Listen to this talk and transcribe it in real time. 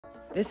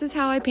This is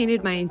how I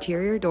painted my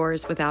interior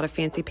doors without a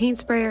fancy paint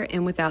sprayer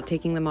and without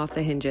taking them off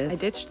the hinges. I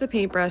ditched the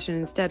paintbrush and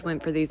instead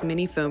went for these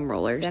mini foam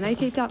rollers. Then I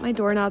taped out my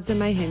doorknobs and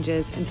my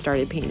hinges and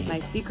started painting. My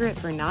secret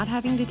for not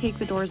having to take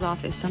the doors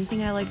off is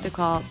something I like to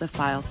call the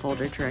file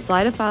folder trick.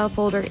 Slide a file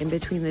folder in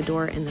between the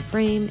door and the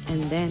frame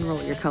and then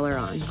roll your color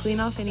on. Clean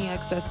off any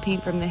excess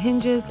paint from the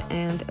hinges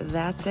and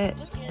that's it.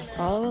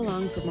 Follow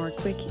along for more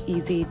quick,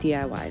 easy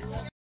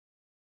DIYs.